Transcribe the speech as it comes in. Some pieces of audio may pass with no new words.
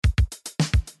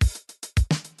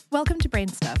Welcome to Brain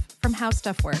Stuff from How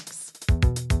Stuff Works.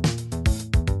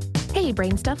 Hey,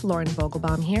 Brain Stuff, Lauren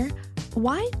Vogelbaum here.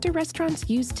 Why do restaurants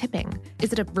use tipping?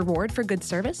 Is it a reward for good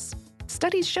service?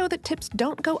 Studies show that tips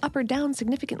don't go up or down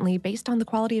significantly based on the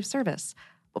quality of service.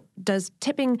 Does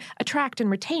tipping attract and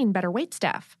retain better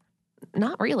waitstaff?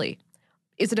 Not really.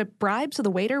 Is it a bribe so the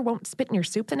waiter won't spit in your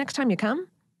soup the next time you come?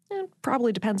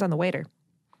 Probably depends on the waiter.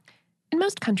 In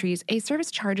most countries, a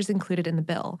service charge is included in the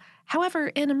bill. However,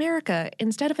 in America,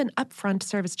 instead of an upfront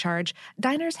service charge,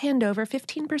 diners hand over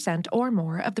 15% or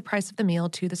more of the price of the meal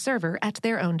to the server at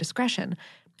their own discretion.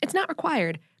 It's not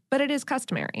required, but it is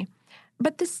customary.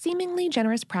 But this seemingly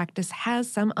generous practice has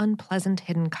some unpleasant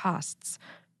hidden costs.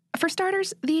 For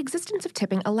starters, the existence of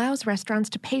tipping allows restaurants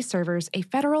to pay servers a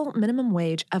federal minimum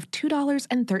wage of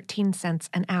 $2.13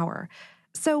 an hour.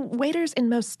 So waiters in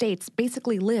most states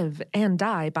basically live and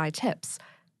die by tips.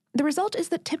 The result is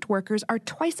that tipped workers are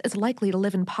twice as likely to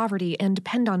live in poverty and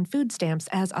depend on food stamps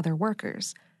as other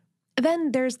workers.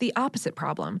 Then there's the opposite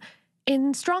problem.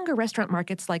 In stronger restaurant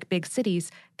markets like big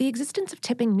cities, the existence of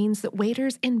tipping means that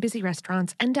waiters in busy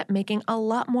restaurants end up making a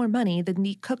lot more money than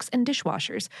the cooks and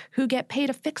dishwashers, who get paid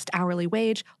a fixed hourly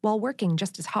wage while working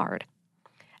just as hard.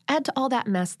 Add to all that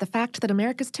mess the fact that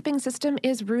America's tipping system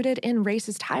is rooted in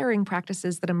racist hiring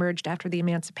practices that emerged after the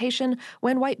emancipation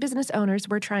when white business owners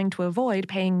were trying to avoid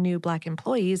paying new black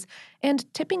employees, and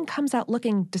tipping comes out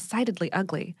looking decidedly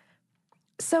ugly.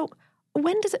 So,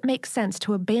 when does it make sense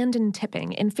to abandon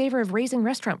tipping in favor of raising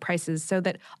restaurant prices so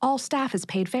that all staff is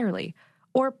paid fairly?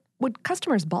 Or would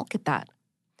customers balk at that?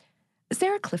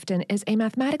 Sarah Clifton is a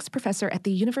mathematics professor at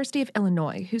the University of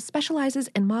Illinois who specializes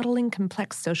in modeling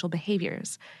complex social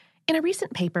behaviors. In a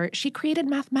recent paper, she created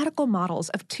mathematical models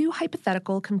of two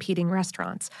hypothetical competing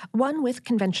restaurants, one with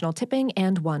conventional tipping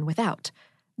and one without.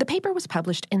 The paper was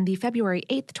published in the February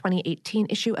 8, 2018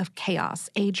 issue of Chaos,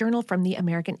 a journal from the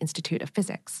American Institute of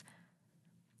Physics.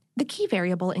 The key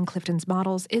variable in Clifton's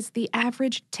models is the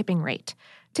average tipping rate.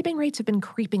 Tipping rates have been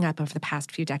creeping up over the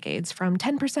past few decades, from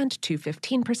 10% to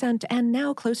 15% and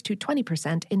now close to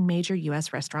 20% in major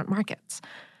U.S. restaurant markets.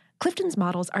 Clifton's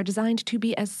models are designed to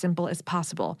be as simple as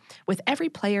possible, with every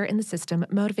player in the system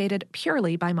motivated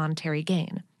purely by monetary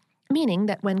gain. Meaning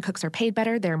that when cooks are paid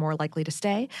better, they're more likely to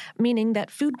stay, meaning that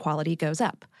food quality goes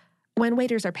up. When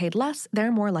waiters are paid less,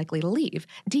 they're more likely to leave,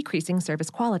 decreasing service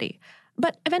quality.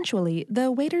 But eventually,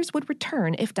 the waiters would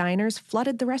return if diners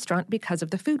flooded the restaurant because of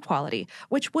the food quality,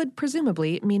 which would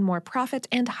presumably mean more profit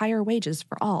and higher wages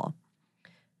for all.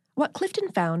 What Clifton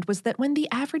found was that when the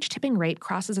average tipping rate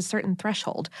crosses a certain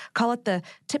threshold, call it the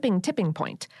tipping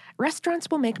point, restaurants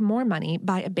will make more money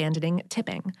by abandoning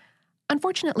tipping.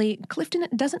 Unfortunately, Clifton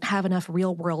doesn't have enough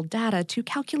real-world data to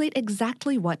calculate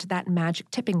exactly what that magic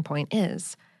tipping point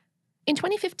is. In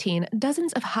 2015,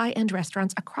 dozens of high-end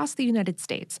restaurants across the United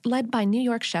States, led by New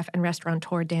York chef and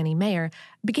restaurateur Danny Meyer,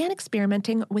 began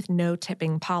experimenting with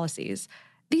no-tipping policies.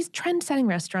 These trend-setting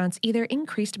restaurants either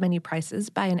increased menu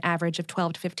prices by an average of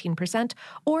 12 to 15%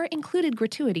 or included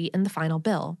gratuity in the final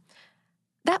bill.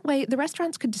 That way, the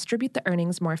restaurants could distribute the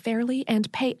earnings more fairly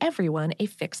and pay everyone a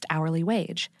fixed hourly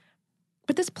wage.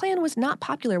 But this plan was not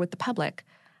popular with the public.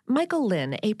 Michael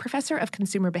Lin, a professor of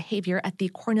consumer behavior at the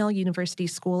Cornell University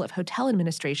School of Hotel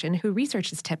Administration who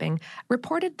researches tipping,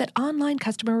 reported that online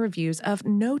customer reviews of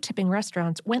no-tipping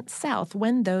restaurants went south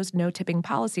when those no-tipping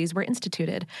policies were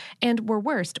instituted, and were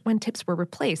worst when tips were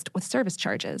replaced with service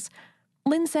charges.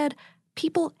 Lin said,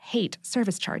 "People hate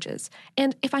service charges,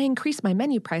 and if I increase my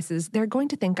menu prices, they're going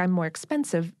to think I'm more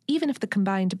expensive, even if the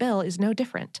combined bill is no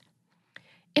different."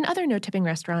 In other no-tipping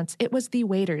restaurants, it was the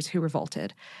waiters who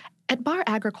revolted. At Bar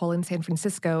Agricole in San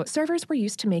Francisco, servers were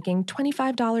used to making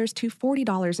 $25 to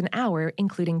 $40 an hour,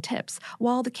 including tips,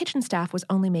 while the kitchen staff was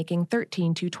only making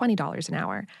 $13 to $20 an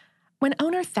hour. When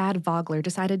owner Thad Vogler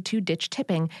decided to ditch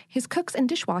tipping, his cooks and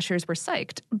dishwashers were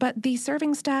psyched, but the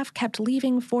serving staff kept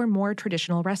leaving for more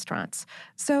traditional restaurants.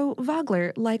 So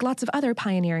Vogler, like lots of other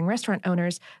pioneering restaurant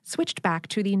owners, switched back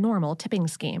to the normal tipping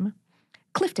scheme.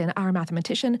 Clifton, our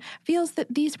mathematician, feels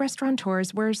that these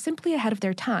restaurateurs were simply ahead of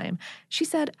their time. She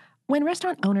said, "When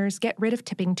restaurant owners get rid of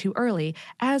tipping too early,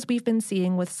 as we've been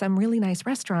seeing with some really nice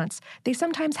restaurants, they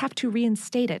sometimes have to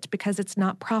reinstate it because it's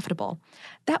not profitable.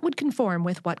 That would conform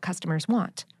with what customers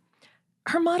want."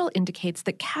 Her model indicates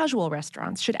that casual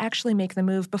restaurants should actually make the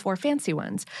move before fancy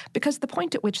ones, because the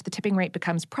point at which the tipping rate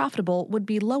becomes profitable would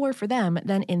be lower for them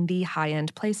than in the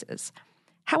high-end places.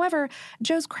 However,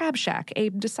 Joe's Crab Shack, a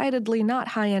decidedly not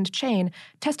high-end chain,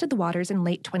 tested the waters in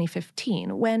late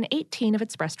 2015 when 18 of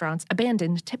its restaurants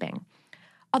abandoned tipping.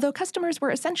 Although customers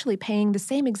were essentially paying the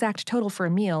same exact total for a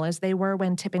meal as they were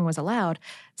when tipping was allowed,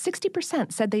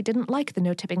 60% said they didn't like the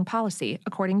no-tipping policy,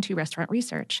 according to restaurant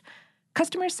research.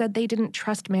 Customers said they didn't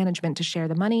trust management to share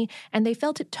the money, and they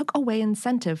felt it took away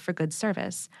incentive for good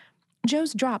service.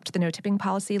 Joe's dropped the no-tipping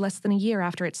policy less than a year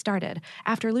after it started,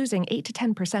 after losing 8 to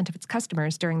 10% of its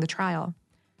customers during the trial.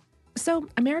 So,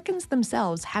 Americans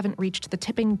themselves haven't reached the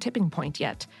tipping point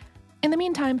yet. In the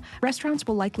meantime, restaurants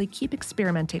will likely keep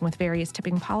experimenting with various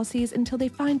tipping policies until they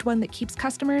find one that keeps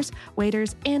customers,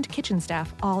 waiters, and kitchen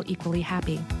staff all equally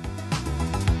happy.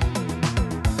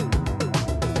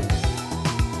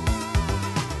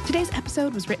 Today's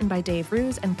episode was written by Dave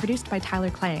Ruse and produced by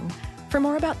Tyler Klang. For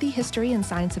more about the history and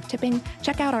science of tipping,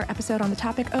 check out our episode on the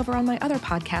topic over on my other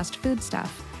podcast, Food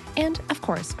Stuff. And, of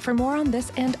course, for more on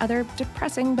this and other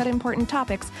depressing but important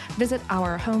topics, visit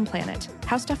our home planet,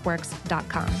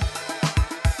 howstuffworks.com.